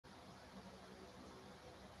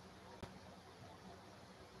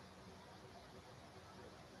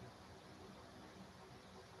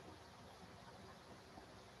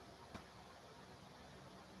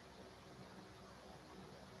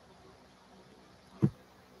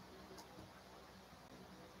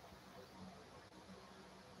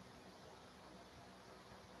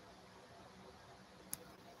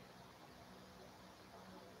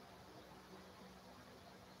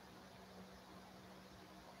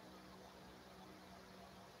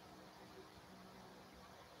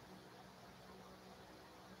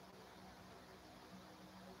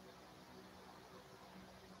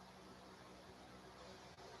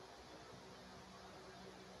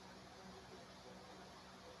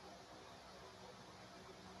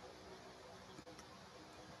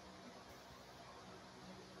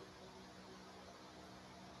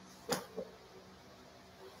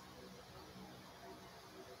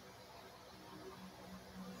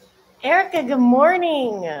Erica, good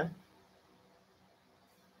morning.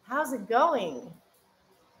 How's it going?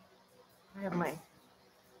 I have my,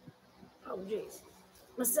 oh geez,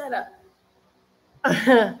 my setup.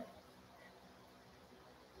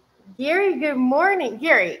 Gary, good morning.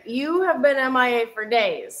 Gary, you have been MIA for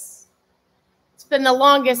days. It's been the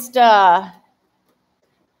longest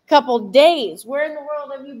couple days. Where in the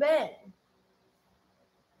world have you been?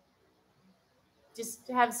 Just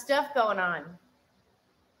have stuff going on.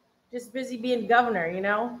 Just busy being governor, you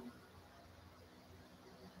know?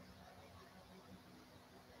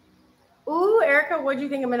 Ooh, Erica, what'd you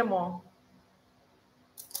think of minimal?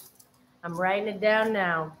 I'm writing it down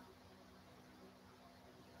now.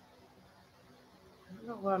 I don't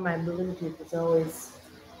know why my Bluetooth is always...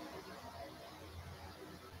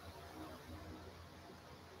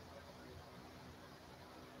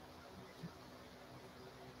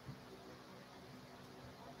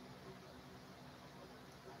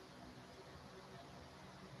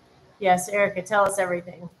 Yes, Erica, tell us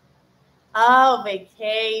everything. Oh,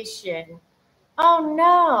 vacation. Oh,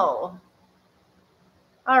 no.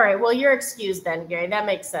 All right. Well, you're excused then, Gary. That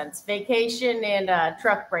makes sense. Vacation and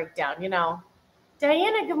truck breakdown, you know.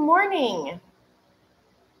 Diana, good morning.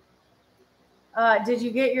 Did you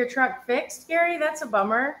get your truck fixed, Gary? That's a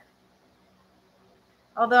bummer.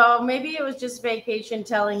 Although maybe it was just vacation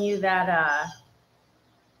telling you that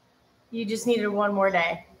you just needed one more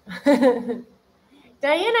day.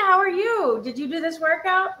 Diana, how are you? Did you do this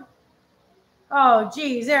workout? Oh,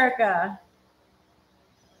 geez, Erica.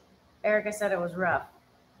 Erica said it was rough.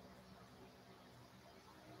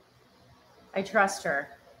 I trust her.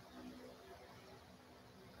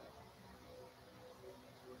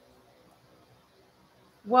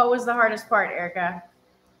 What was the hardest part, Erica?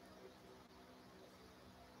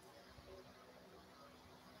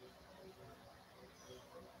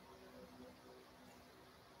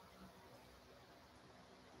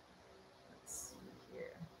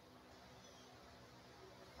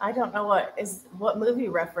 I don't know what movie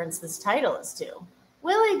reference this title is to.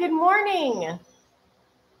 Willie, good morning.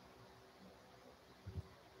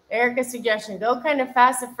 Erica's suggestion, go kind of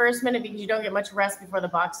fast the first minute because you don't get much rest before the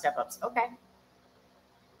box step-ups. Okay.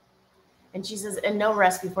 And she says, and no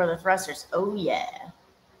rest before the thrusters. Oh, yeah.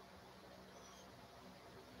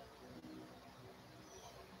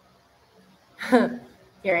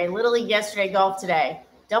 Gary, Little League yesterday, golf today.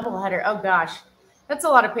 Doubleheader. Oh, gosh. That's a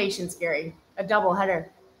lot of patience, Gary. A doubleheader.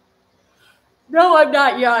 No, I'm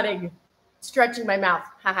not yawning. Stretching my mouth.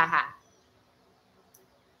 Ha, ha, ha.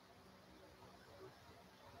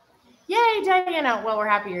 Yay, Diana. Well, we're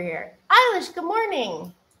happy you're here. Eilish, good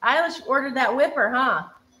morning. Eilish ordered that whipper, huh?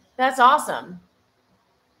 That's awesome.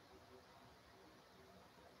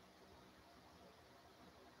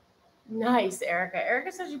 Nice, Erica.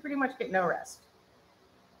 Erica says you pretty much get no rest.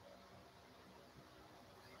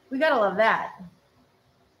 We got to love that.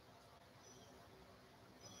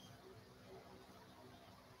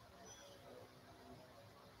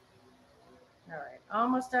 All right.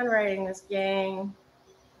 Almost done writing this, gang.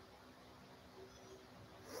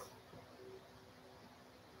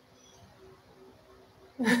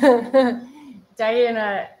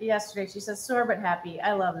 Diana yesterday, she says sore but happy.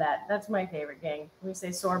 I love that. That's my favorite, gang. We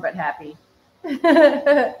say sore but happy.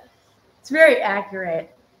 It's very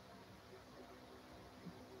accurate.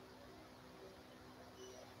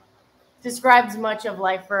 Describes much of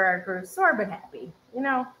life for our crew. Sore but happy, you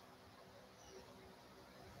know.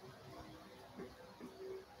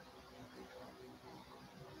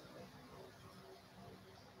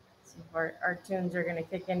 See if our tunes are going to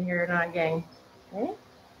kick in here or not, gang. Okay.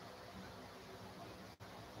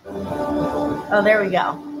 Oh, there we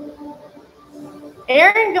go.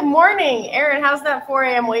 Aaron, good morning. Aaron, how's that 4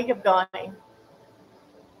 a.m. wake up going?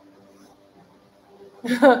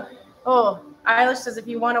 Oh, Eilish says if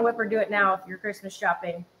you want a whipper, do it now if you're Christmas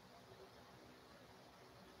shopping.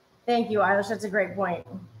 Thank you, Eilish. That's a great point.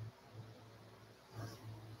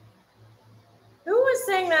 Who was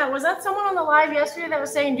saying that? Was that someone on the live yesterday that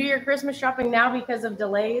was saying do your Christmas shopping now because of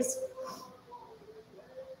delays?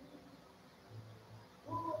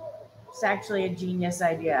 It's actually a genius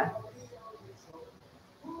idea,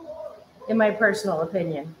 in my personal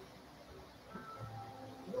opinion.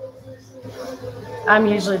 I'm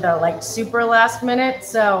usually the like super last minute,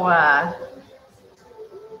 so I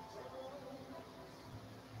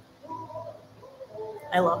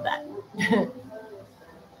love that.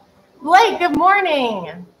 Blake, good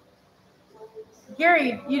morning.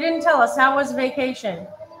 Gary, you didn't tell us, how was vacation?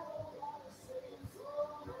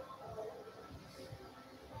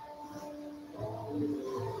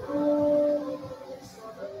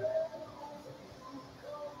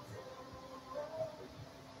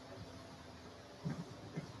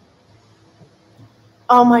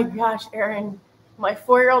 Oh my gosh, Aaron. My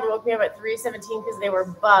 4-year-old woke me up at 3:17 because they were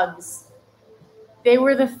bugs. They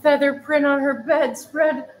were the feather print on her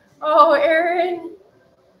bedspread. Oh, Aaron.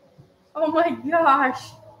 Oh my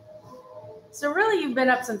gosh. So really you've been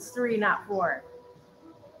up since 3, not 4.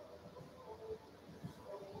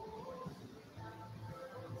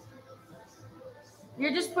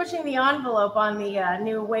 You're just pushing the envelope on the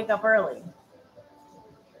new wake up early.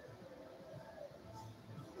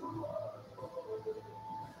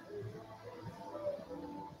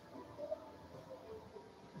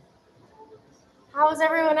 How was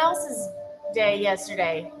everyone else's day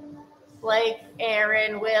yesterday? Blake,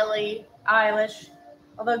 Aaron, Willie, Eilish.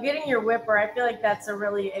 Although getting your whipper, I feel like that's a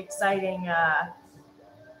really exciting,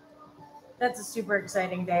 that's a super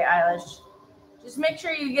exciting day, Eilish. Just make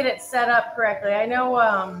sure you get it set up correctly. I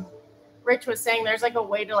know Rich was saying there's like a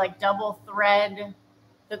way to like double thread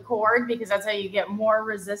the cord because that's how you get more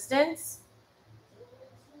resistance.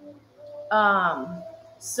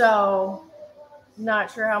 So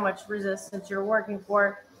not sure how much resistance you're working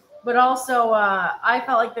for, but also I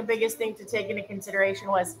felt like the biggest thing to take into consideration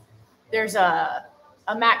was there's a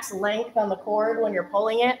max length on the cord when you're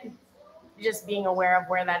pulling it. Just being aware of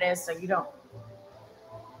where that is so you don't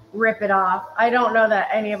rip it off. I don't know that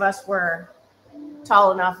any of us were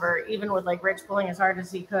tall enough, or even with like Rich pulling as hard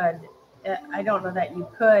as he could, I don't know that you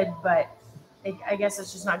could, but I guess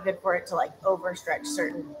it's just not good for it to like overstretch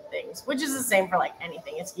certain things, which is the same for like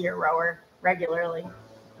anything. It's gear rower regularly.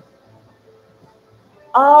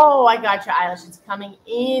 Oh, I got you, Eilish. It's coming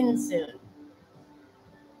in soon.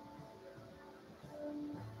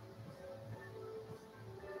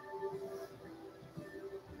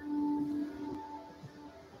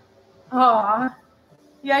 Aw.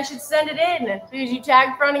 Yeah, I should send it in. Because you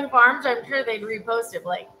tag Fronting Farms, I'm sure they'd repost it,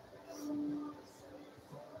 Blake.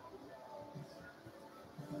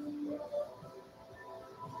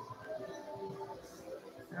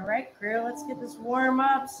 All right, crew, let's get this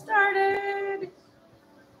warm-up started.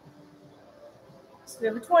 So we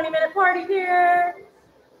have a 20-minute party here.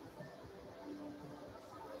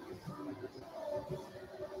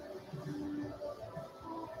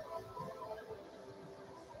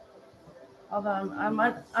 Although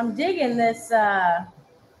I'm digging this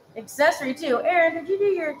accessory too. Aaron, did you do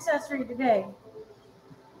your accessory today?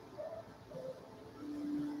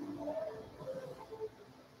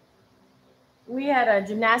 We had a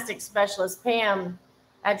gymnastics specialist, Pam,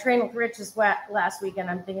 at Train with Rich last weekend.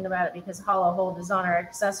 I'm thinking about it because Hollow Hold is on our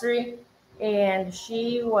accessory, and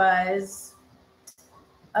she was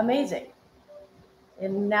amazing.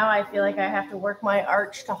 And now I feel like I have to work my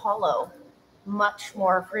arch to hollow much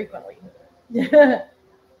more frequently.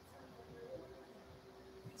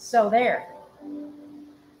 So there.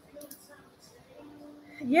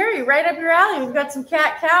 Gary, right up your alley. We've got some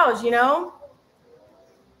cat cows, you know?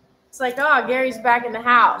 It's like, oh, Gary's back in the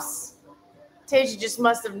house. Tasia just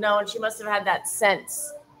must have known. She must have had that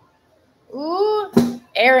sense. Ooh,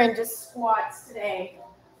 Aaron just squats today.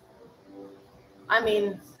 I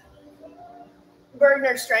mean,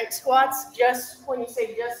 Bergner strength squats, just when you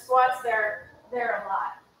say just squats, they're a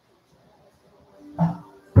lot.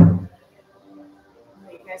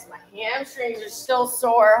 Guys, my hamstrings are still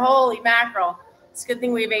sore. Holy mackerel. It's a good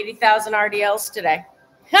thing we have 80,000 RDLs today.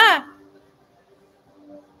 Ha!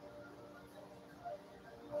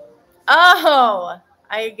 Oh,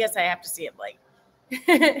 I guess I have to see it, Blake.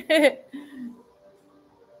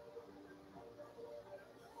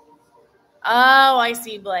 Oh, I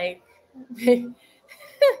see, Blake.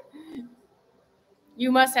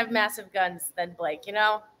 You must have massive guns then, Blake, you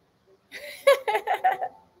know?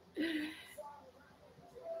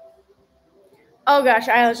 Oh, gosh,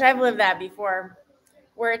 Eilish, I've lived that before,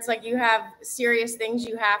 where it's like you have serious things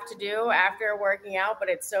you have to do after working out, but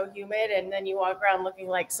it's so humid, and then you walk around looking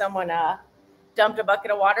like someone dumped a bucket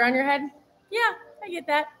of water on your head. Yeah, I get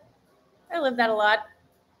that. I live that a lot.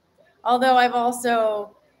 Although I've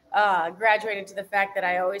also graduated to the fact that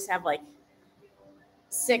I always have like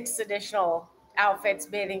 6 additional outfits,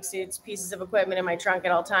 bathing suits, pieces of equipment in my trunk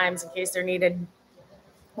at all times in case they're needed.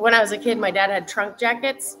 When I was a kid, my dad had trunk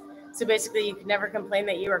jackets. So basically you could never complain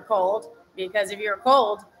that you were cold, because if you were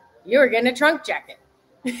cold, you were getting a trunk jacket.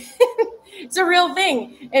 It's a real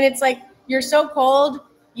thing. And it's like, you're so cold,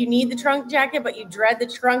 you need the trunk jacket, but you dread the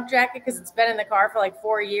trunk jacket because it's been in the car for like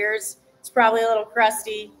 4 years. It's probably a little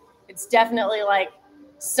crusty. It's definitely like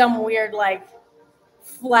some weird like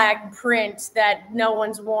flag print that no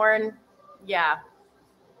one's worn. Yeah.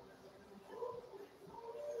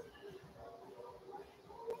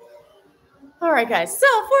 All right, guys. So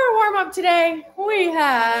for a warm up today, we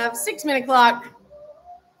have 6-minute clock,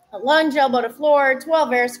 A lunge, elbow to floor,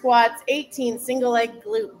 12 air squats, 18 single leg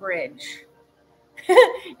glute bridge.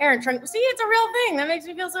 Aaron Trunk. See, it's a real thing. That makes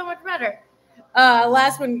me feel so much better.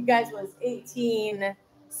 Last one, guys, was 18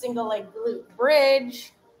 single leg glute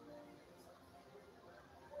bridge.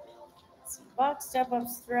 Let's see, box step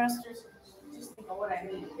ups, thrusters. Just think of what I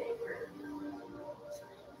need today for.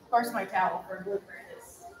 Of course, my towel for glute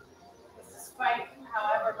bridges. Despite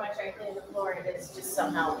however much I clean the floor, it is just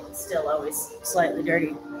somehow still always slightly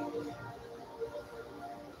dirty.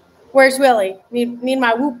 Where's Willie? Need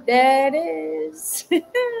my whoop daddies.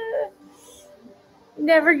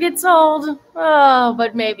 Never gets old. Oh,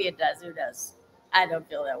 but maybe it does. Who does? I don't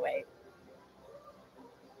feel that way.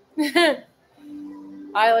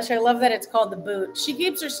 Eilish, I love that it's called the boot. She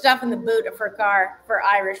keeps her stuff in the boot of her car for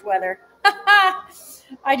Irish weather.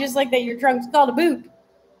 I just like that your trunk's called a boot.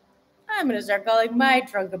 I'm going to start calling my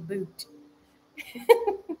trunk a boot.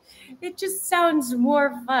 It just sounds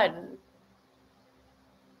more fun.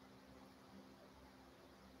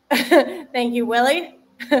 Thank you, Willie.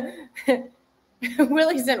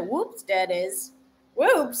 Willie said, whoops, that is.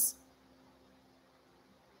 Whoops.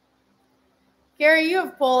 Gary, you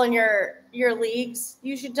have pull in your leagues.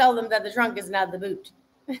 You should tell them that the trunk is not the boot.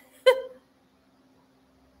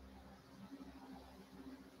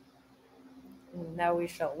 Now we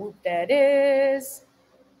shall whoop that is.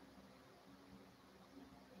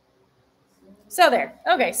 So there.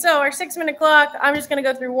 Okay, so our 6-minute clock. I'm just going to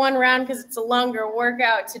go through one round because it's a longer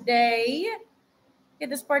workout today. Get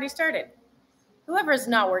this party started. Whoever has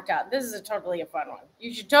not worked out, this is totally a fun one.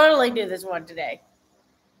 You should totally do this one today.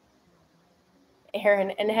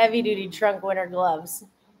 Aaron, and heavy-duty trunk winter gloves.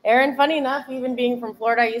 Aaron, funny enough, even being from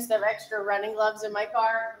Florida, I used to have extra running gloves in my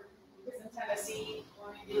car. Because in Tennessee,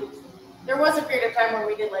 there was a period of time where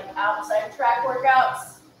we did like outside track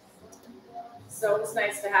workouts. So it was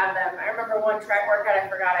nice to have them. I remember one track workout, I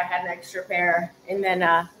forgot I had an extra pair. And then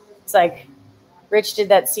it's like Rich did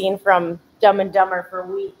that scene from Dumb and Dumber for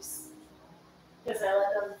weeks. Because I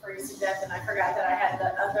let them freeze to death and I forgot that I had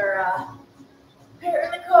the other pair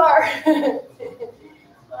in the car.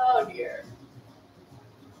 Oh, dear.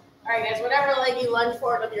 All right, guys, whatever leg you lunge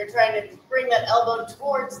forward with, you're trying to bring that elbow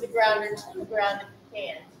towards the ground or to the ground if you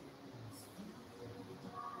can.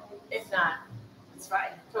 If not, it's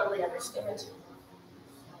fine. Totally understand.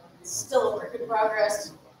 Still a work in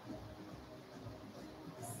progress.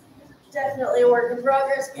 Definitely a work in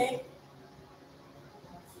progress, gang.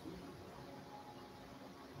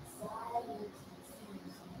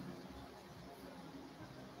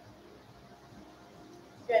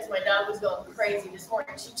 Guys, my dog was going crazy this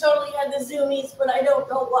morning. She totally had the zoomies, but I don't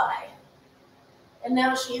know why. And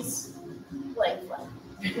now she's laying flat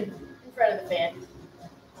in front of the fan.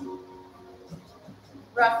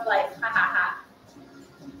 Rough life, ha ha ha.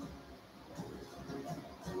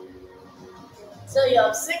 So you'll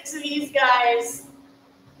have 6 of these guys.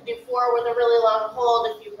 You do 4 with a really long hold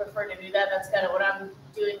if you prefer to do that. That's kind of what I'm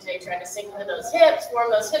doing today, trying to sink into those hips,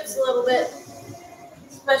 warm those hips a little bit,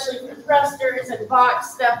 especially for thrusters and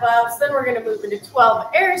box step ups. Then we're going to move into 12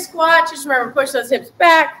 air squats. Just remember, push those hips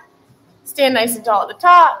back. Stand nice and tall at the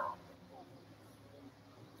top.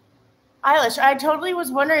 Eilish, I totally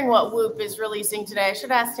was wondering what Whoop is releasing today. I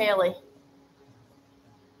should ask Elly.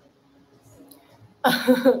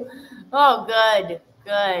 Oh, good,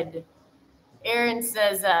 good. Aaron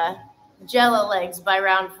says Jello legs by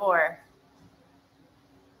round 4.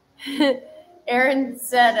 Aaron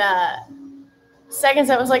said second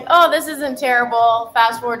set was like, oh, this isn't terrible.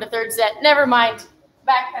 Fast forward to third set. Never mind.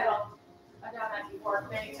 Backpedal. I've done that before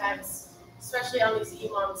many times, especially on these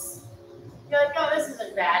E-months. You're like, oh, this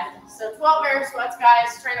isn't bad. So 12 air squats,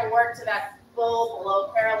 guys, trying to work to that full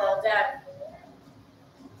below parallel depth.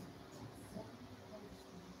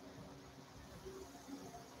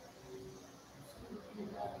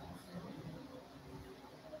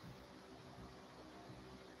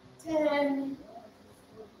 And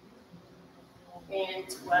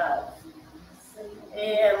 12.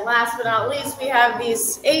 And last but not least, we have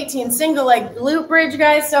these 18 single leg glute bridge,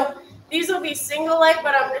 guys. So these will be single leg,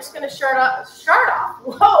 but I'm just going to start off.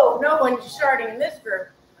 Whoa, no one's starting in this group.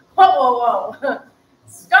 Whoa, whoa, whoa.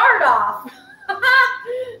 Start off.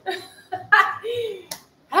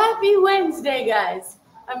 Happy Wednesday, guys.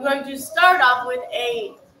 I'm going to start off with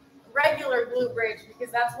a regular glute bridge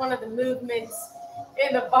because that's one of the movements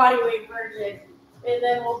in the bodyweight version. And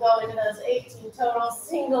then we'll go into those 18 total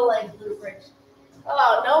single leg glute bridge.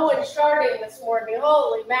 Oh, no one's starting this morning.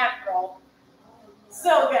 Holy mackerel.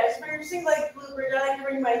 So, guys, for your single leg glute bridge, I like to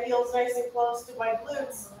bring my heels nice and close to my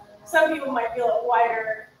glutes. Some people might feel it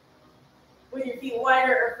wider with your feet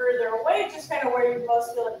wider or further away, just kind of where you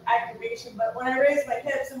most feel like activation. But when I raise my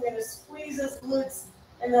hips, I'm going to squeeze those glutes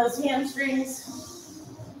and those hamstrings.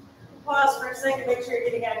 Pause for a second, make sure you're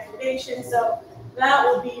getting activation. So that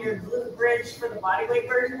will be your glute bridge for the bodyweight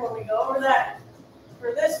version when we go over that.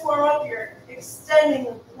 For this warm-up, you're extending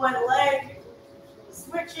one leg,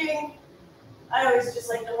 switching. I always just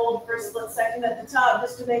like to hold for a split second at the top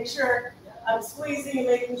just to make sure I'm squeezing and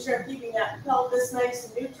making sure I'm keeping that pelvis nice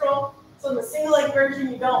and neutral. So in the single leg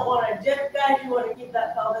version, you don't want to dip, guys. You want to keep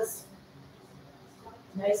that pelvis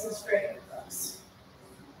nice and straight across.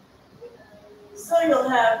 So you'll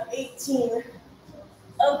have 18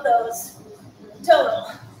 of those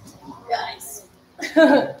total, guys.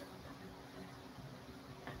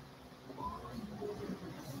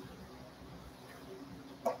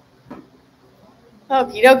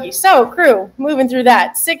 Okie dokie. So, crew, moving through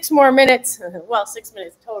that. 6 more minutes. Well, 6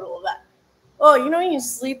 minutes total of that. Oh, you know you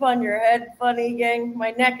sleep on your head funny, gang?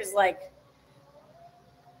 My neck is like,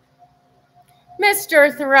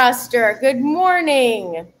 Mr. Thruster, good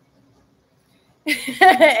morning.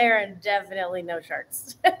 Aaron, definitely no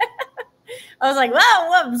sharks. I was like,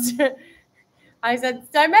 wow, whoops.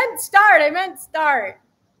 I meant start.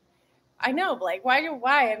 I know, Blake. Why?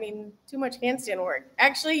 I mean, too much handstand work.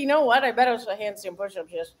 Actually, you know what? I bet it was a handstand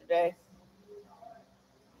push-ups yesterday.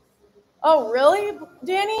 Oh, really,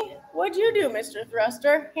 Danny? What'd you do, Mr.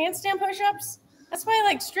 Thruster? Handstand push-ups? That's why I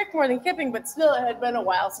like strict more than kipping, but still, it had been a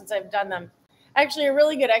while since I've done them. Actually, a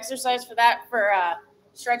really good exercise for that, for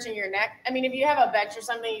stretching your neck. I mean, if you have a bench or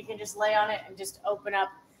something, you can just lay on it and just open up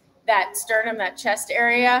that sternum, that chest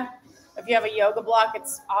area. If you have a yoga block,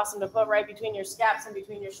 it's awesome to put right between your scaps and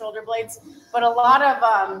between your shoulder blades. But a lot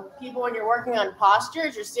of people, when you're working on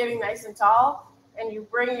postures, you're standing nice and tall, and you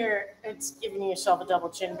bring it's giving yourself a double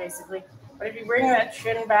chin, basically. But if you bring that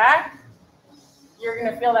chin back, you're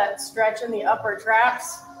going to feel that stretch in the upper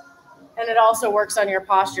traps, and it also works on your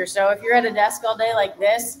posture. So if you're at a desk all day like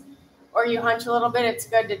this, or you hunch a little bit, it's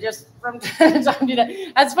good to just from time to time do that.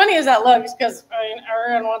 As funny as that looks, because I mean,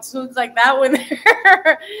 everyone wants to look like that when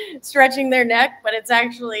they're stretching their neck, but it's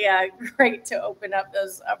actually great to open up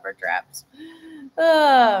those upper traps.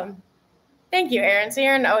 Thank you, Erin. So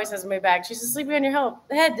Erin always has my back. She says, sleeping on your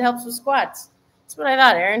head helps with squats. That's what I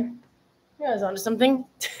thought, Erin. I was onto something.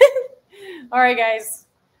 All right, guys.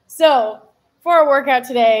 So for our workout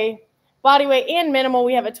today, body weight and minimal,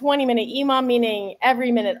 we have a 20-minute EMOM, meaning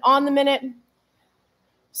every minute on the minute.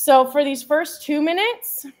 So for these first 2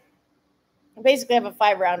 minutes, I basically have a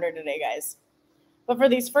 5-rounder today, guys. But for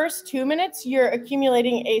these first 2 minutes, you're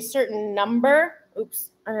accumulating a certain number.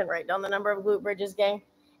 Oops, I didn't write down the number of glute bridges, gang.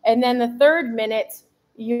 And then the third minute,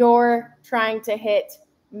 you're trying to hit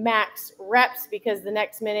max reps because the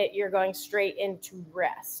next minute you're going straight into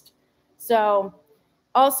rest. So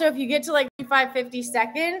also, if you get to like 50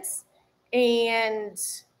 seconds and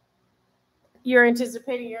you're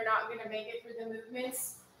anticipating you're not going to make it through the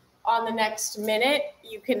movements on the next minute,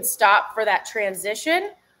 you can stop for that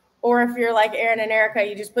transition. Or if you're like Aaron and Erica,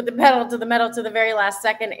 you just put the pedal to the metal to the very last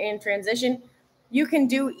second and transition. You can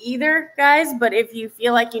do either, guys, but if you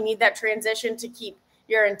feel like you need that transition to keep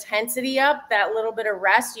your intensity up, that little bit of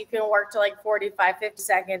rest, you can work to like 45, 50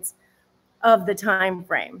 seconds of the time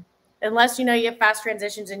frame. Unless you know you have fast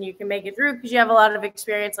transitions and you can make it through because you have a lot of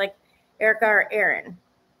experience like Erica or Aaron.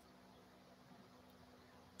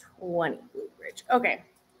 20 glute bridge. Okay.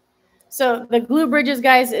 So the glute bridges,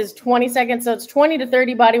 guys, is 20 seconds. So it's 20 to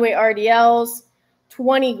 30 bodyweight RDLs,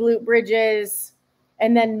 20 glute bridges,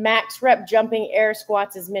 and then max rep jumping air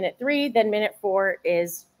squats is minute 3. Then minute 4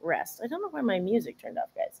 is rest. I don't know why my music turned off,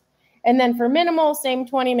 guys. And then for minimal, same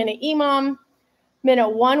 20-minute EMOM. Minute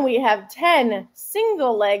 1, we have 10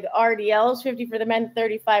 single leg RDLs, 50 for the men,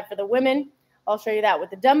 35 for the women. I'll show you that with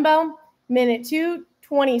the dumbbell. Minute 2,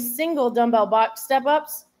 20 single dumbbell box step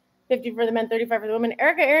ups, 50 for the men, 35 for the women.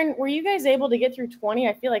 Erica, Aaron, were you guys able to get through 20?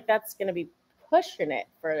 I feel like that's going to be pushing it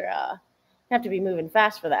for, have to be moving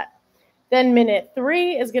fast for that. Then minute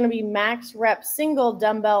 3 is going to be max rep single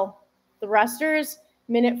dumbbell thrusters.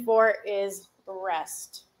 Minute 4 is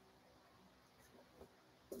rest.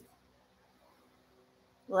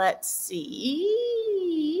 Let's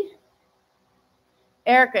see.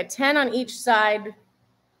 Erica, 10 on each side.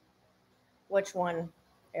 Which one,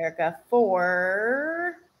 Erica?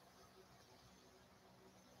 4.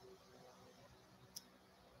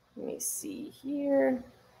 Let me see here.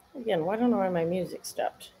 Again, I don't know why my music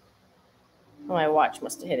stopped. Oh, my watch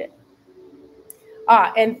must have hit it.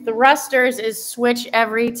 And thrusters is switch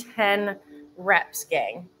every 10 reps,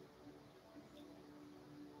 gang.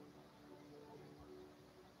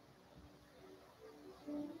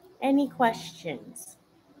 Any questions?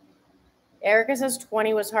 Erica says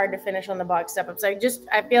 20 was hard to finish on the box step-ups. I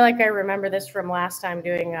feel like I remember this from last time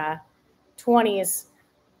doing 20s.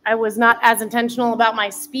 I was not as intentional about my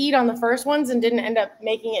speed on the first ones and didn't end up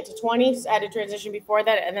making it to 20s. I had to transition before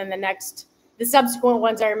that, and then the subsequent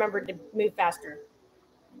ones I remembered to move faster.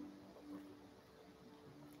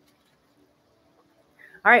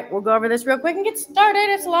 All right, we'll go over this real quick and get started.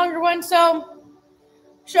 It's a longer one, so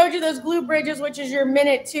showed you those glute bridges, which is your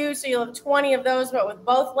minute 2, so you'll have 20 of those, but with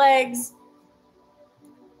both legs.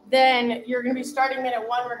 Then you're going to be starting minute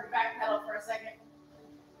 1. We're going to backpedal for a second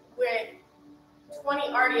with 20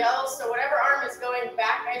 RDLs. So whatever arm is going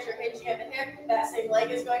back as you're hinging at the hip, that same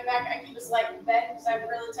leg is going back. I keep a slight bend because I have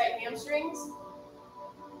really tight hamstrings.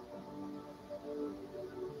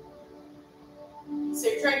 So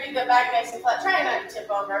you're trying to keep that back nice and flat. Try not to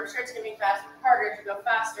tip over. I'm sure it's going to be harder to go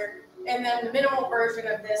faster. And then the minimal version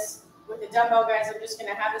of this with the dumbbell, guys, I'm just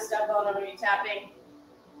going to have this dumbbell and I'm going to be tapping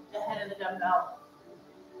the head of the dumbbell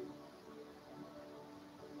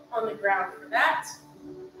on the ground for that.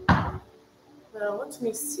 Well, let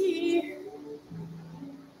me see.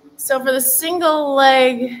 So for the single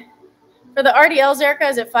leg, for the RDLs, Erica,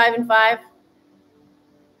 is it 5 and 5?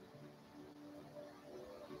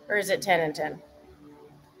 Or is it 10 and 10?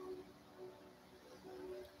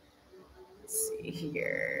 Let's see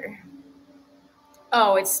here.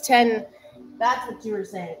 Oh, it's 10. That's what you were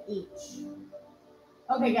saying, each.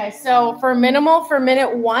 Okay, guys, so for minimal, for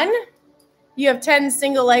minute 1, you have 10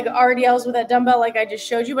 single leg RDLs with that dumbbell like I just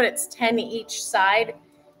showed you, but it's 10 each side.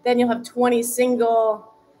 Then you'll have 20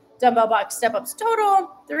 single dumbbell box step-ups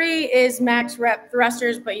total. 3 is max rep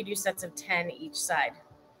thrusters, but you do sets of 10 each side.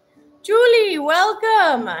 Julie,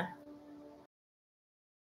 welcome.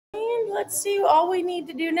 And let's see, all we need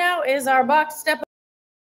to do now is our box step-up.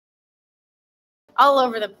 All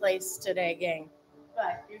over the place today, gang.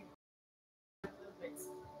 But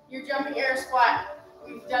your jumping air squat.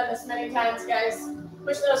 We've done this many times, guys.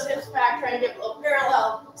 Push those hips back, try and get a little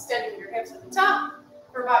parallel, extending your hips at the top.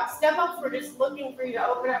 For box step-ups, we're just looking for you to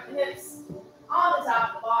open up the hips on the top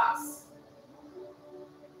of the box.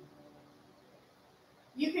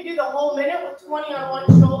 You could do the whole minute with 20 on one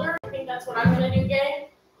shoulder. I think that's what I'm going to do, gang.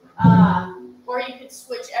 Or you could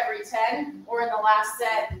switch every 10. Or in the last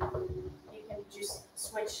set, you can just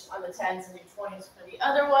switch on the 10s and do 20s for the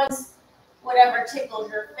other ones. Whatever tickles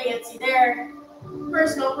your fancy there.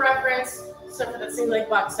 Personal preference. So for the single leg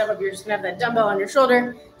box step up, you're just gonna have that dumbbell on your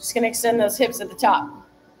shoulder. Just gonna extend those hips at the top.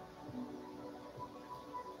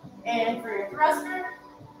 And for your thruster,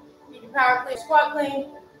 you can power clean, squat clean.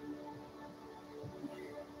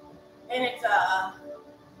 And it's a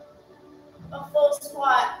full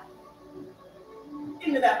squat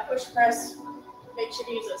into that push press. Make sure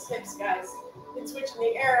to use those hips, guys. And switching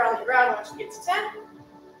the air on the ground once you get to 10.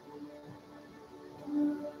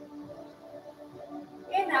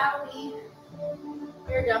 And now we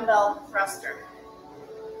your dumbbell thruster.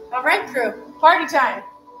 All right, crew, party time.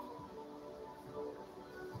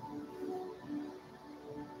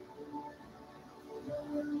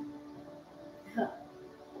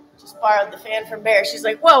 Just borrowed the fan from Bear. She's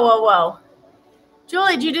like, whoa, whoa, whoa.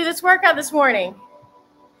 Julie, did you do this workout this morning?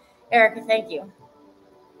 Erica, thank you.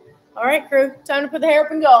 All right, crew, time to put the hair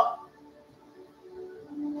up and go.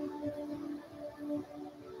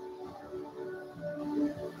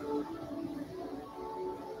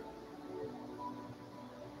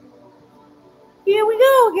 Here we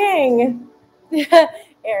go, gang.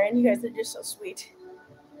 Aaron, you guys are just so sweet.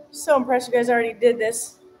 So impressed you guys already did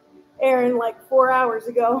this. Aaron, like 4 hours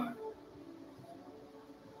ago.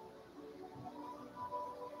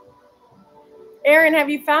 Aaron, have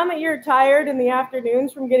you found that you're tired in the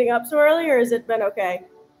afternoons from getting up so early, or has it been okay?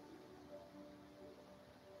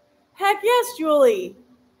 Heck yes, Julie.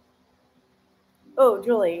 Oh,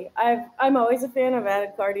 Julie, I'm always a fan of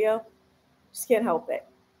added cardio. Just can't help it.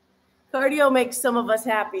 Cardio makes some of us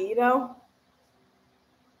happy, you know?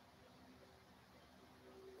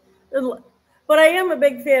 But I am a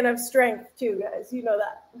big fan of strength too, guys. You know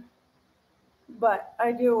that. But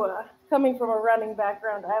I do, coming from a running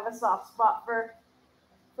background, I have a soft spot for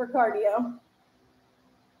cardio. All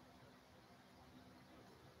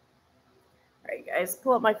right, guys,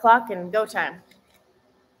 pull up my clock and go time.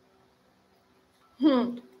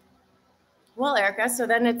 Well, Erica, so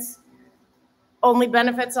then it's only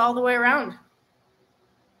benefits all the way around.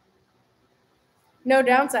 No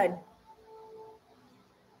downside.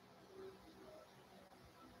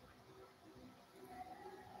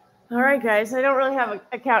 All right, guys, I don't really have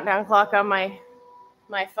a countdown clock on my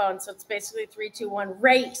phone, so it's basically 3, 2, 1,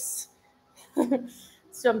 race.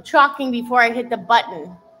 So I'm chalking before I hit the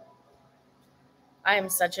button. I am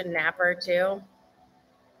such a napper, too.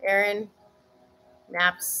 Aaron,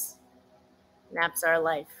 Naps are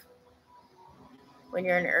life. When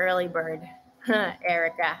you're an early bird,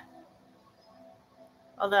 Erica.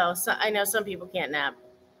 Although I know some people can't nap.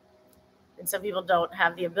 And some people don't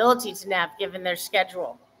have the ability to nap given their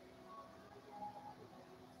schedule.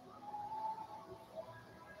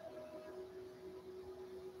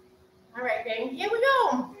 All right, gang, here we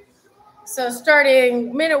go. So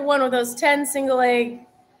starting minute 1 with those 10 single leg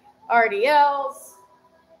RDLs.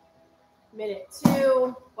 Minute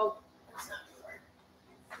 2. Oh, that's not gonna work.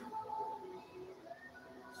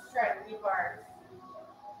 Just try to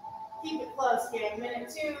keep it close, gang. Minute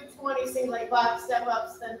 2, 20 single leg box, step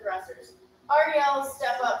ups, then thrusters. RDLs,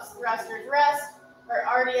 step ups, thrusters, rest. Or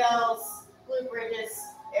RDLs, glute bridges,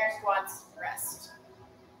 air squats, rest.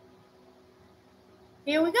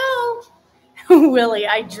 Here we go. Willie,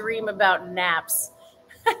 I dream about naps.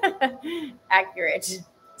 Accurate.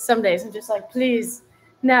 Some days I'm just like, please,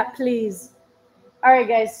 nap, please. All right,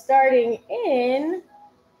 guys, starting in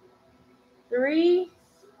 3,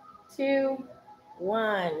 2,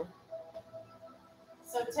 1.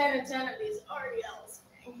 So 10 and 10 of these RDLs.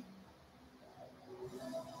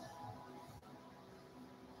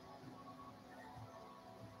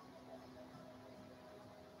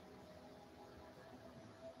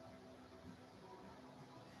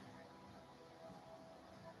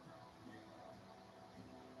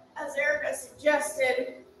 As Erica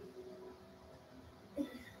suggested, you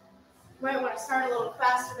might want to start a little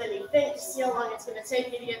faster than you think to see how long it's going to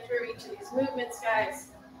take you to get through each of these movements,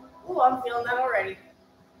 guys. Ooh, I'm feeling that already.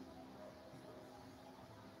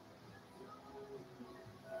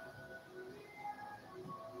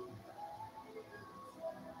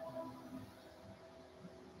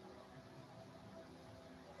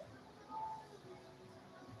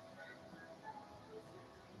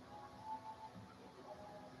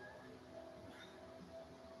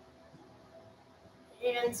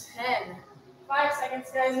 And 10. 5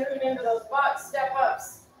 seconds, guys, moving into those box step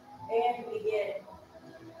ups. And begin.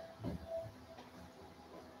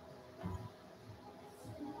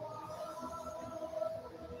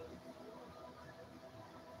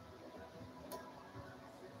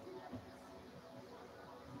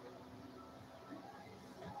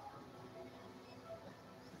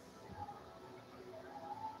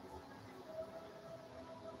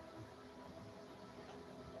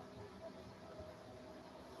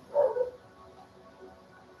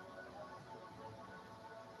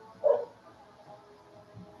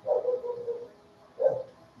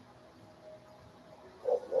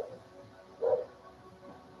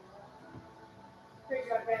 Great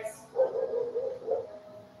job, guys.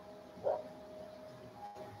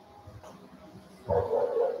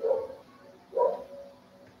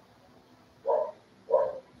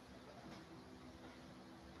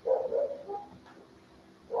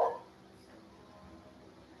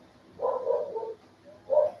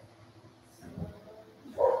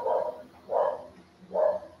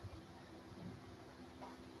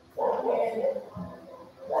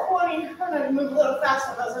 I'm going to move a little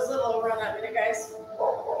faster. That was a little over on that minute, guys.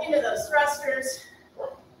 Into those thrusters.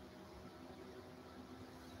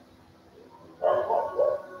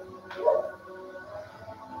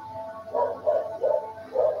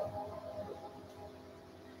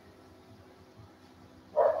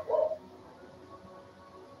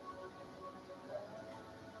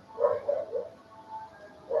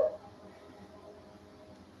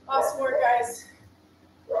 Awesome work, guys.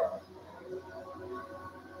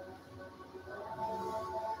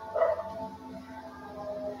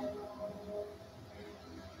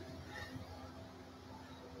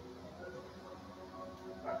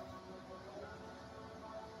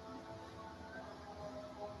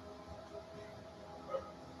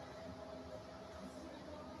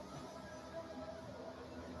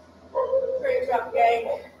 Great job,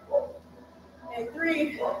 gang. And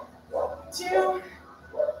 3, 2,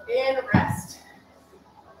 and rest.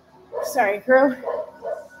 Sorry, crew.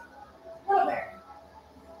 No there.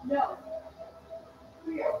 No.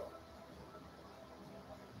 Here.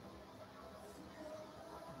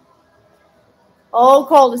 Oh,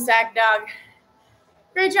 cul-de-sac dog.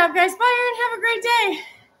 Great job, guys. Bye, Aaron. Have a great day.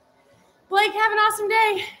 Blake, have an awesome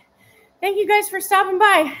day. Thank you guys for stopping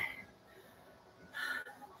by.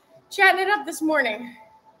 Chatting it up this morning.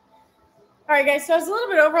 All right, guys, so I was a little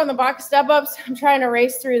bit over on the box step-ups. I'm trying to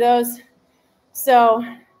race through those. So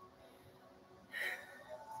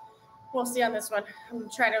we'll see on this one. I'm going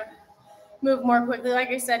to try to move more quickly. Like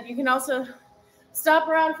I said, you can also stop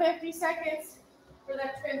around 50 seconds for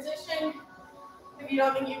that transition. If you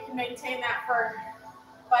don't think you can maintain that for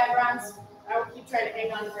 5 rounds, I will keep trying to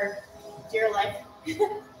hang on for dear life,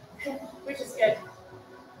 which is good.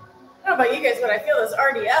 don't know about you guys, but I feel those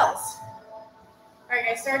RDLs. All right,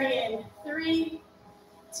 guys, starting in 3,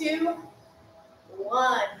 2,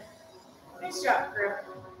 1. Nice job, crew.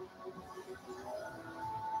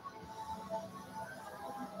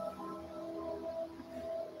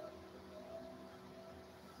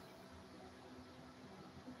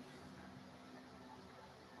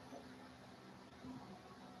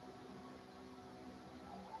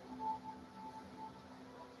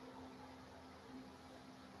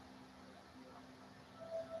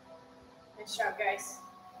 Nice job, guys.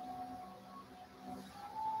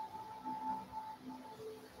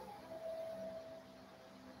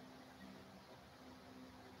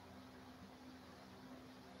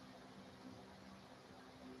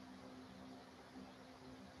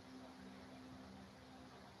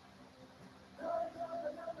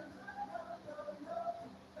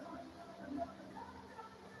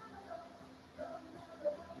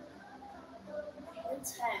 And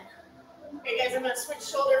 10. Okay, guys, I'm going to switch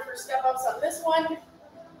shoulder for step ups on this one.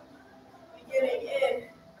 Beginning in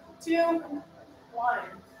 2, 1.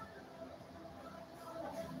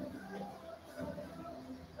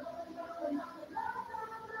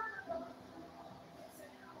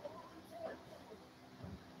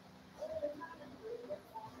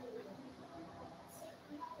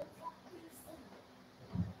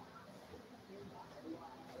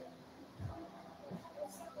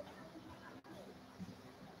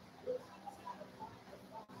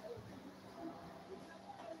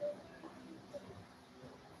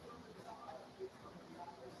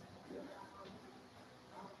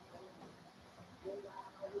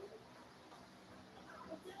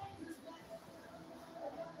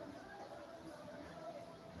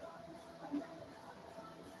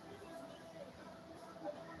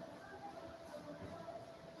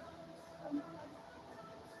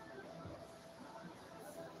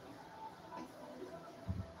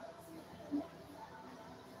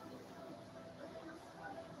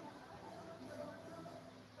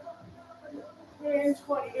 And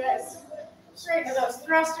 20, guys. Straighten those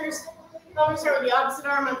thrusters. I'm going to start with the opposite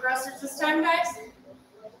arm on thrusters this time, guys.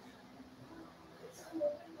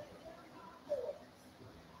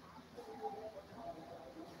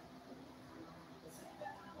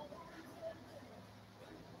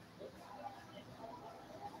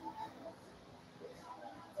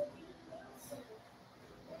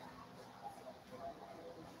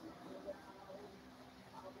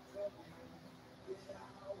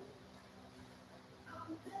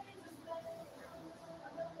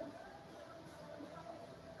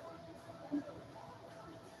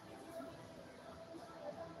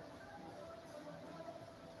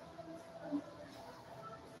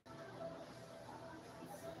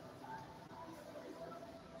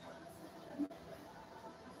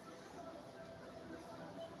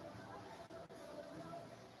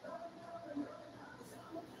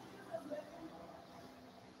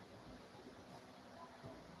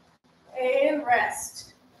 And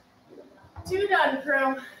rest. 2 done,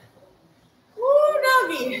 crew. Woo,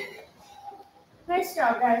 doggy. Nice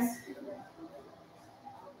job, guys.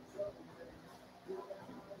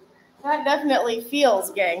 That definitely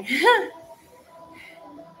feels, gang.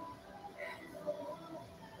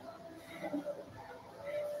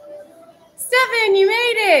 Stephen, you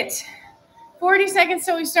made it. 40 seconds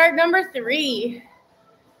till we start number 3.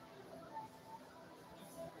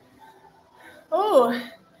 Oh,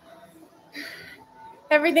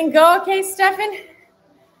 everything go okay, Stephen?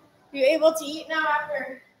 You able to eat now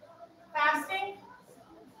after fasting?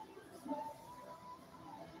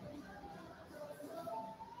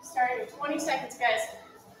 Starting with 20 seconds, guys.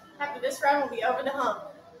 After this round, we'll be over the hump.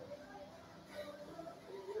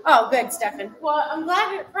 Oh, good, Stefan. Well, I'm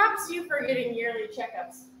glad. Props to you for getting yearly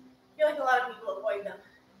checkups. I feel like a lot of people avoid them,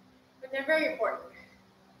 but they're very important.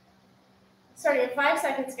 Starting in 5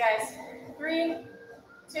 seconds, guys. 3,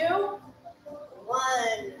 2,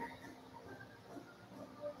 1.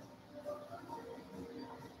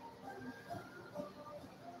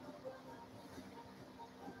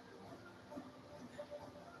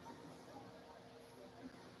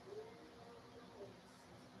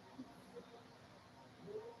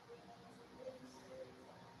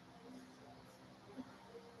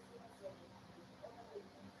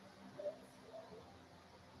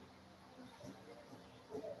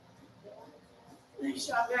 Nice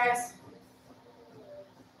job, guys.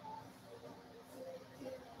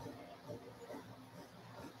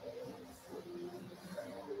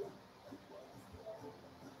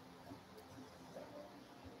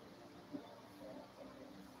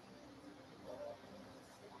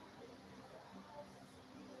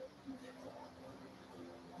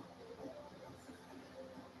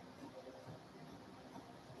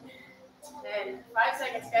 in 5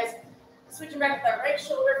 seconds, guys. Switching back to that right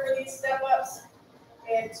shoulder for these step ups.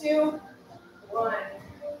 And 2, 1.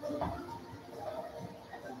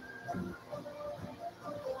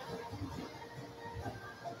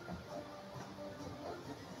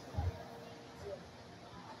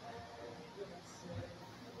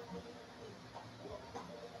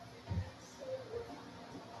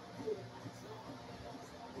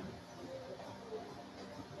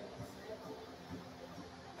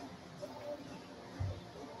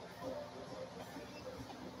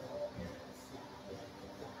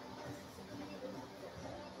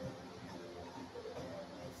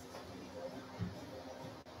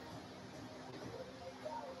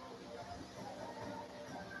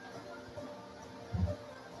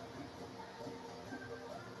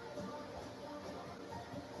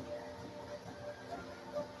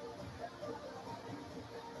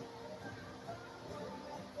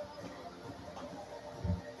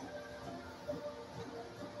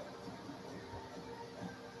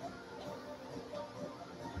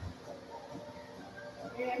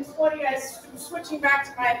 And just want you guys switching back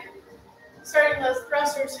to my, starting those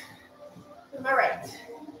thrusters with my right.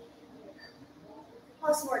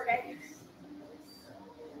 Awesome work, guys.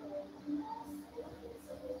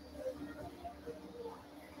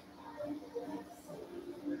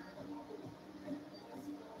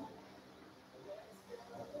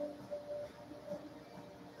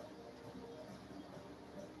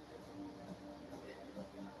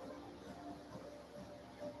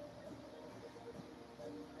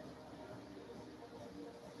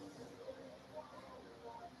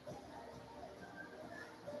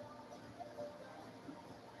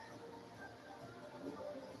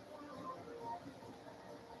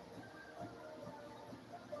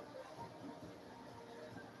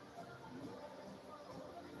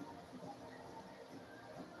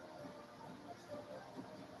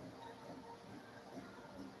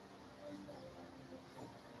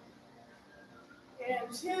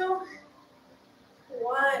 And 2,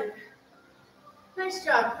 1. Nice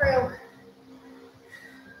job, crew.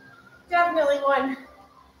 Definitely one.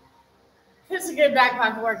 This is a good back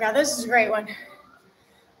pocket workout. This is a great one.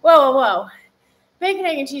 Whoa, whoa, whoa. Bacon,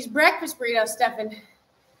 egg, and cheese breakfast burrito, Stefan.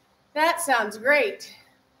 That sounds great.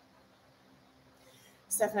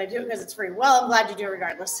 Stefan, I do it because it's free. Well, I'm glad you do it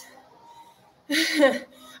regardless.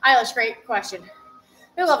 Eilish, great question.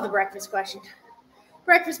 I love the breakfast question.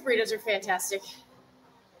 Breakfast burritos are fantastic.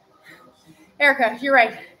 Erica, you're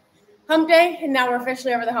right. Hump day, and now we're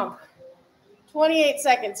officially over the hump. 28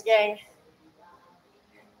 seconds, gang.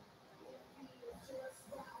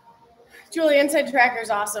 Julie, inside tracker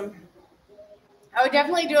is awesome. I would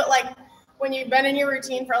definitely do it like when you've been in your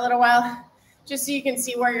routine for a little while, just so you can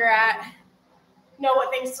see where you're at, know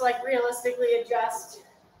what things to like realistically adjust.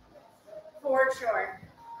 For sure.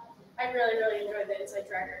 I really, really enjoyed the inside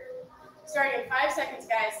tracker. Starting in 5 seconds,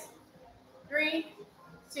 guys. 3,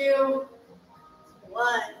 2,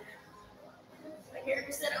 1. Like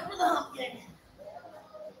Erica said, over the hump, gang.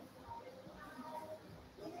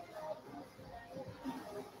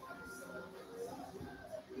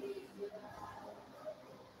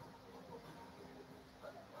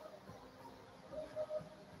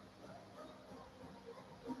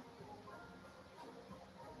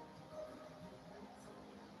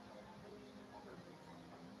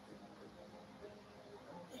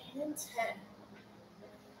 And 10.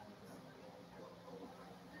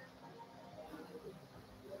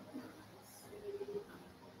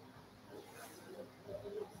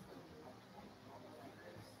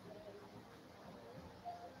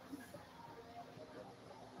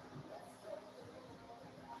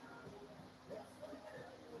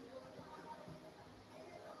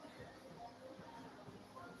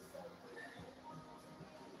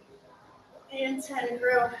 And 10,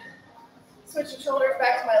 crew. Switch your shoulders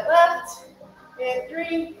back to my left. And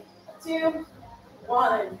 3, 2,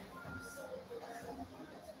 1.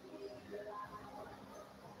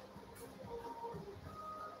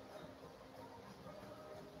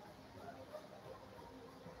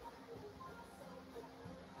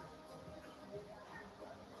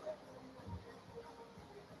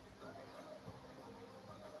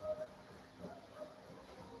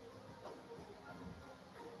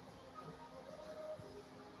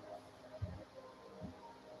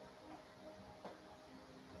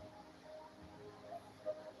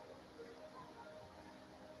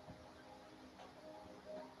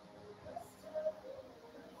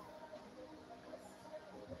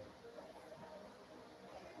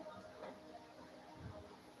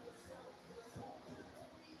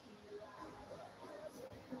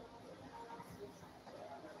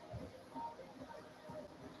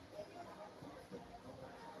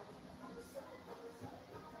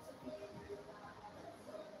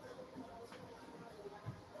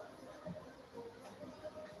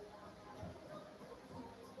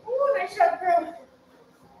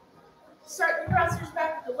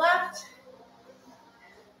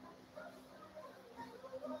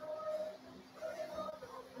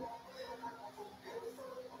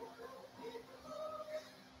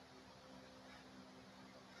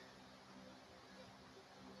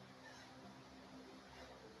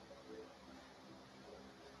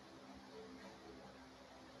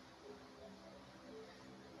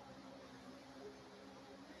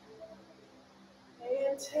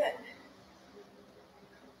 10.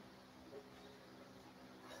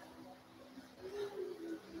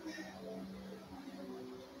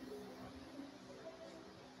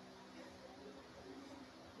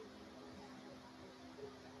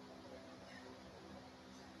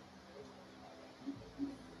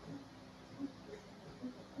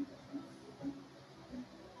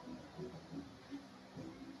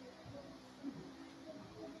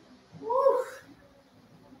 Woo.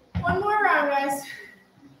 One more round, guys.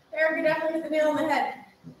 Erica definitely hit the nail on the head.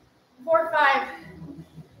 4, 5.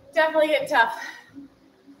 Definitely get tough.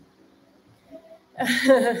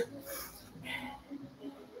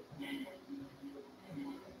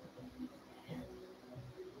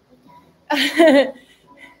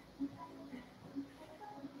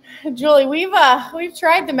 Julie, we've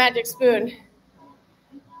tried the magic spoon.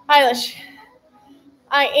 Eilish,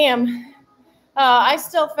 I am. I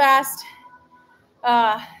still fast,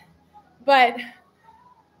 but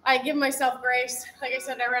I give myself grace. Like I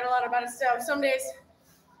said, I read a lot about it. So some days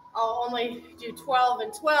I'll only do 12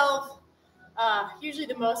 and 12. Usually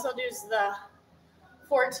the most I'll do is the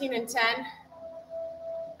 14 and 10.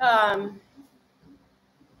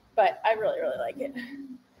 But I really, really like it.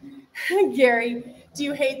 Gary, do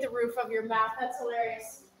you hate the roof of your mouth? That's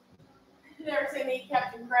hilarious. You never say me,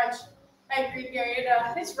 Captain Crunch. I agree, Gary.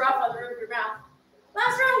 It's rough on the roof of your mouth.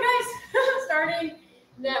 Last round, guys. Starting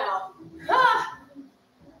now.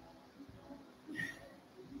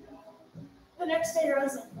 The next day, I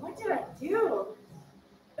was like, what did I do?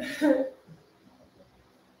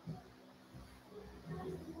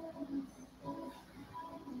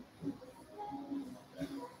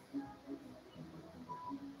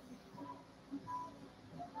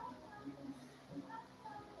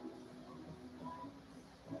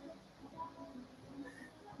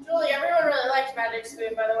 Julie, everyone really liked Magic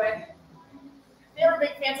Spoon, by the way. They were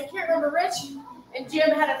big fans. I can't remember. Rich and Jim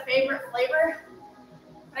had a favorite flavor,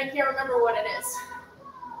 but I can't remember what it is.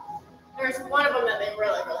 There's one of them that they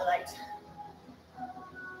really, really liked.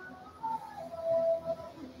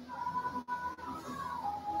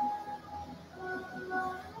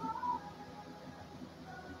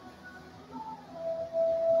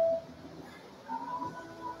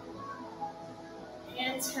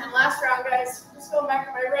 And 10. Last round, guys. Just going back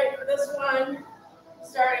to my right for this one.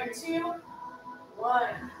 Starting 2, 1.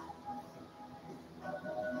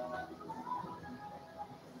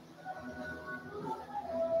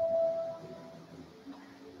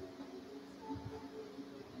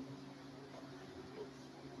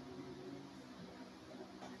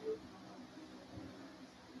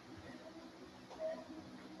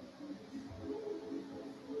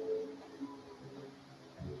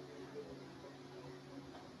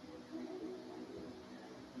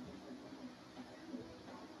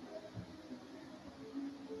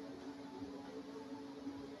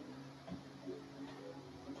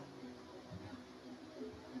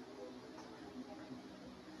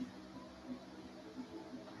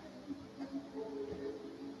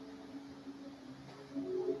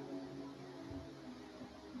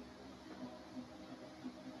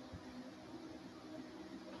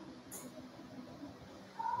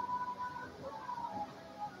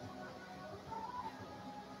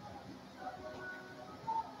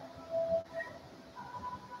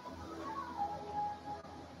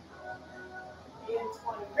 And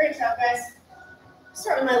 20. Great job, guys.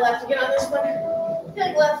 Start with my left again on this one. I feel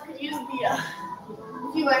like left could use the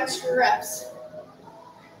few extra reps.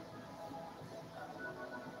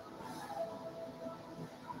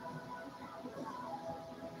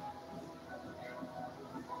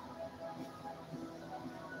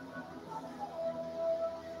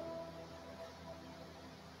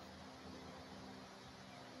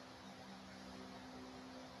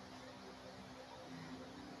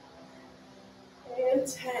 And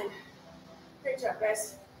 10. Great job,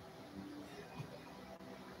 guys.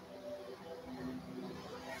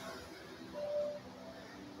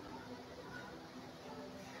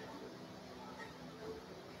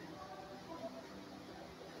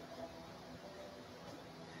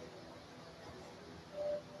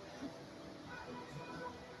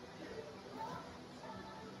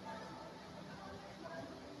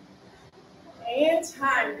 And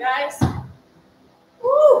time, guys.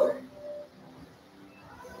 Woo!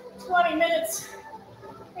 20 minutes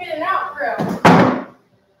in and out, crew.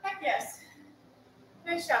 Heck yes.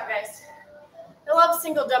 Nice job, guys. I love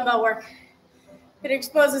single dumbbell work. It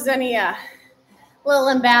exposes any little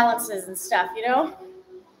imbalances and stuff, you know?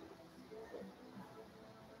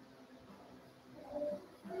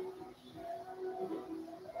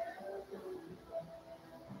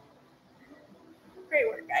 Great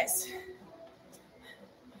work, guys.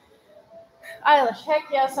 Eilish, heck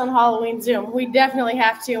yes on Halloween Zoom. We definitely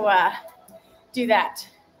have to do that.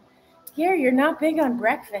 Gary, you're not big on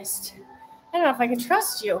breakfast. I don't know if I can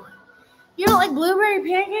trust you. You don't like blueberry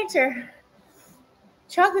pancakes or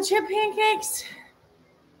chocolate chip pancakes?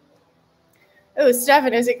 Oh,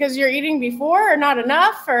 Stefan, is it because you're eating before or not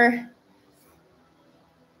enough or?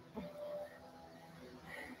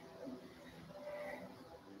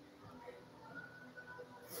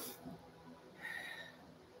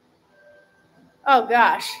 Oh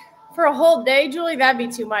gosh, for a whole day, Julie, that'd be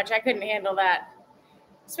too much. I couldn't handle that,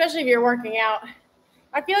 especially if you're working out.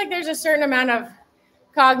 I feel like there's a certain amount of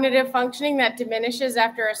cognitive functioning that diminishes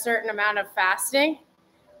after a certain amount of fasting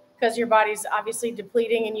because your body's obviously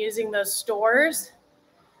depleting and using those stores.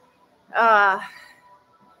 But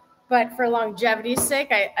for longevity's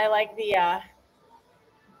sake, I like the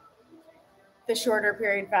shorter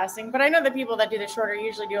period fasting. But I know the people that do the shorter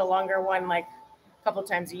usually do a longer one, like a couple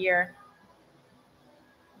times a year.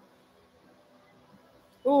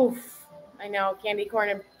 Oof, I know, candy corn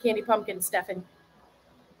and candy pumpkin, Stefan.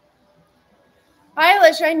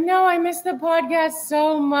 Eilish, I know I missed the podcast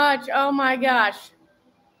so much. Oh my gosh.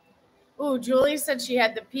 Ooh, Julie said she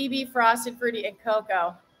had the PB frosted fruity and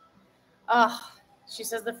cocoa. Oh, she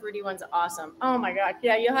says the fruity one's awesome. Oh my god.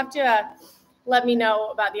 Yeah, you'll have to let me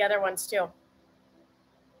know about the other ones too.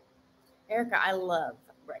 Erica, I love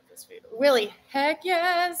breakfast food. Willie, heck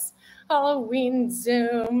yes. Halloween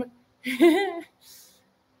Zoom.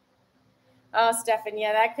 Oh, Stefan,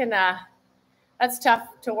 yeah, that can that's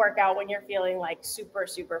tough to work out when you're feeling like super,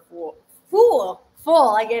 super full.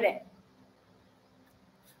 I get it.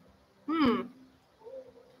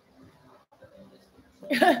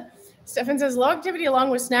 Stefan says low activity along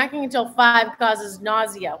with snacking until 5 causes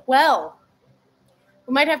nausea. Well,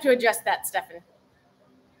 we might have to adjust that, Stefan.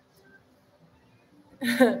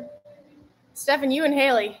 Stefan, you and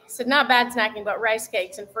Haley said not bad snacking, but rice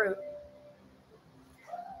cakes and fruit.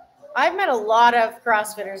 I've met a lot of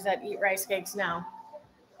CrossFitters that eat rice cakes now.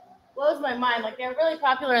 Blows my mind. Like, they're really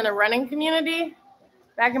popular in the running community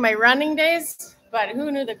back in my running days, but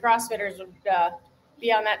who knew the CrossFitters would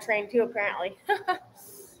be on that train too, apparently.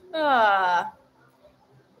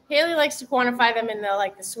 Haley likes to quantify them in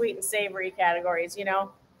the sweet and savory categories, you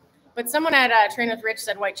know. But someone at Train with Rich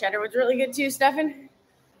said white cheddar was really good too, Stefan.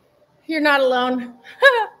 You're not alone.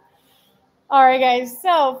 All right, guys.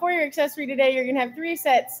 So for your accessory today, you're going to have 3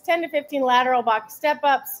 sets, 10 to 15 lateral box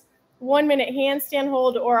step-ups, 1-minute handstand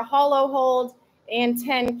hold or a hollow hold, and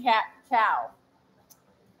 10 cat-cow.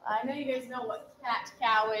 I know you guys know what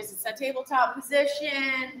cat-cow is. It's a tabletop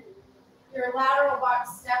position. Your lateral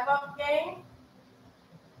box step-up gang.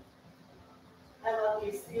 I love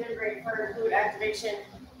these. These are great for glute activation.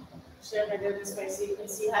 Actually, I'm going to do it this way so you can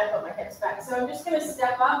see how I put my hips back. So I'm just going to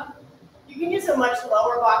step up. You can use a much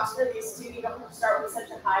lower box for these too. You don't have to start with such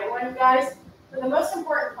a high one, guys. But the most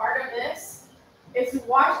important part of this is to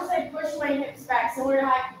watch as I push my hips back. Similar to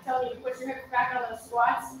how I tell you to push your hips back on those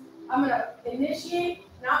squats. I'm going to initiate,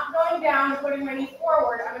 not going down and putting my knee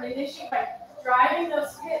forward. I'm going to initiate by driving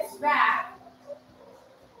those hips back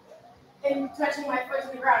and touching my foot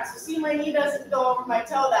to the ground. So see, my knee doesn't go over my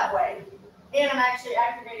toe that way. And I'm actually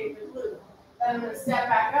activating the glute. Then I'm going to step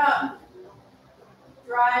back up.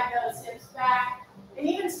 Drive those hips back. And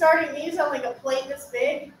even starting these on like a plate this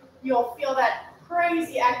big, you'll feel that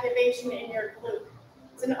crazy activation in your glute.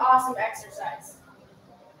 It's an awesome exercise.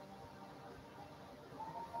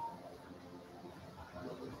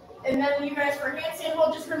 And then you guys, for handstand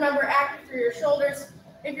hold, just remember active through your shoulders.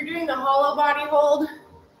 If you're doing the hollow body hold,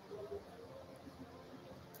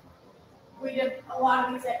 we did a lot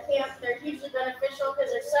of these at camp. They're hugely beneficial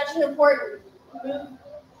because they're such an important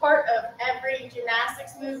part of every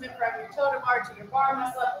gymnastics movement, from your toe to bar to your bar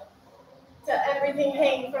muscle to everything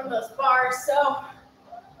hanging from those bars. So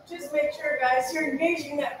just make sure, guys, you're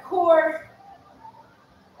engaging that core,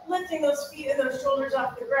 lifting those feet and those shoulders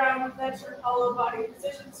off the ground. That's your hollow body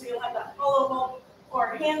position. So you'll have that hollow hold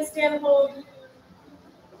or handstand hold.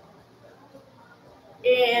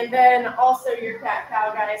 And then also your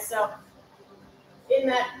cat-cow, guys. So in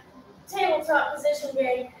that tabletop position,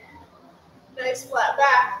 gang, nice flat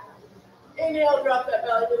back. Inhale, drop that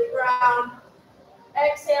belly to the ground.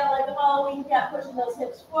 Exhale, like the Halloween cat, pushing those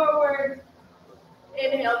hips forward.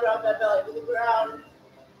 Inhale, drop that belly to the ground.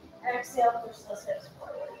 Exhale, push those hips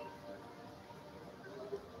forward.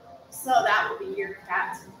 So that will be your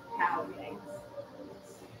cat-cow gang.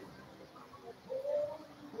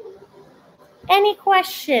 Any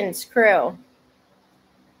questions, crew?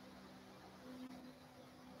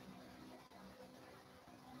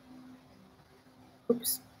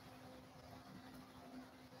 Oops.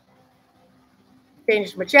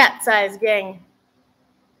 Changed my chat size, gang.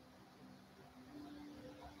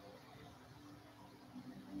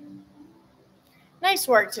 Nice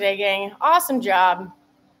work today, gang. Awesome job.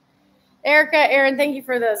 Erica, Aaron, thank you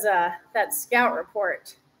for those that scout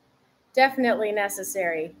report. Definitely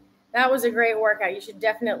necessary. That was a great workout. You should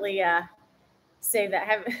definitely say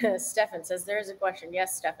that. Stefan says there's a question.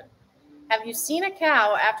 Yes, Stefan. Have you seen a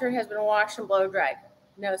cow after it has been washed and blow dried?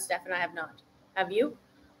 No, Stefan, I have not. Have you?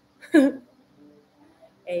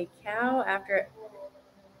 A cow after.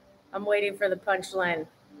 I'm waiting for the punchline.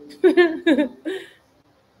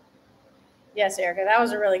 Yes, Erica, that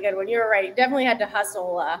was a really good one. You were right. You definitely had to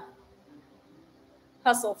hustle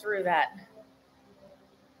through that.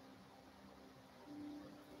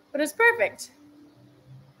 But it's perfect.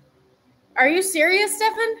 Are you serious,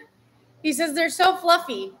 Stefan? He says they're so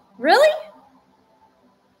fluffy. Really?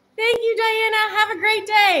 Thank you, Diana. Have a great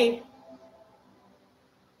day.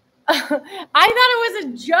 I thought it was a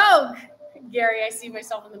joke. Gary, I see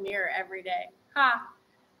myself in the mirror every day. Ha.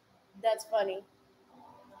 That's funny.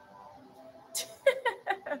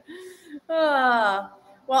 Well,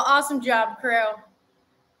 awesome job, crew.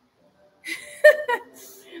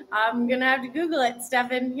 I'm going to have to Google it,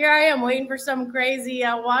 Stefan. Here I am waiting for some crazy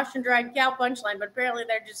wash and dried cow punchline, but apparently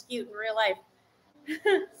they're just cute in real life.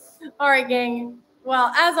 All right, gang.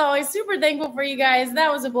 Well, as always, super thankful for you guys. That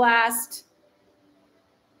was a blast.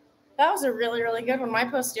 That was a really, really good one. My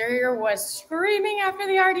posterior was screaming after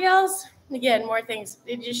the RDLs. Again, more things.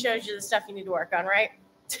 It just shows you the stuff you need to work on, right?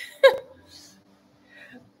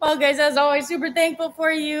 Well, guys, as always, super thankful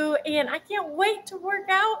for you. And I can't wait to work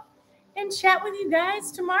out and chat with you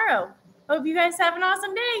guys tomorrow. Hope you guys have an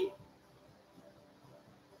awesome day.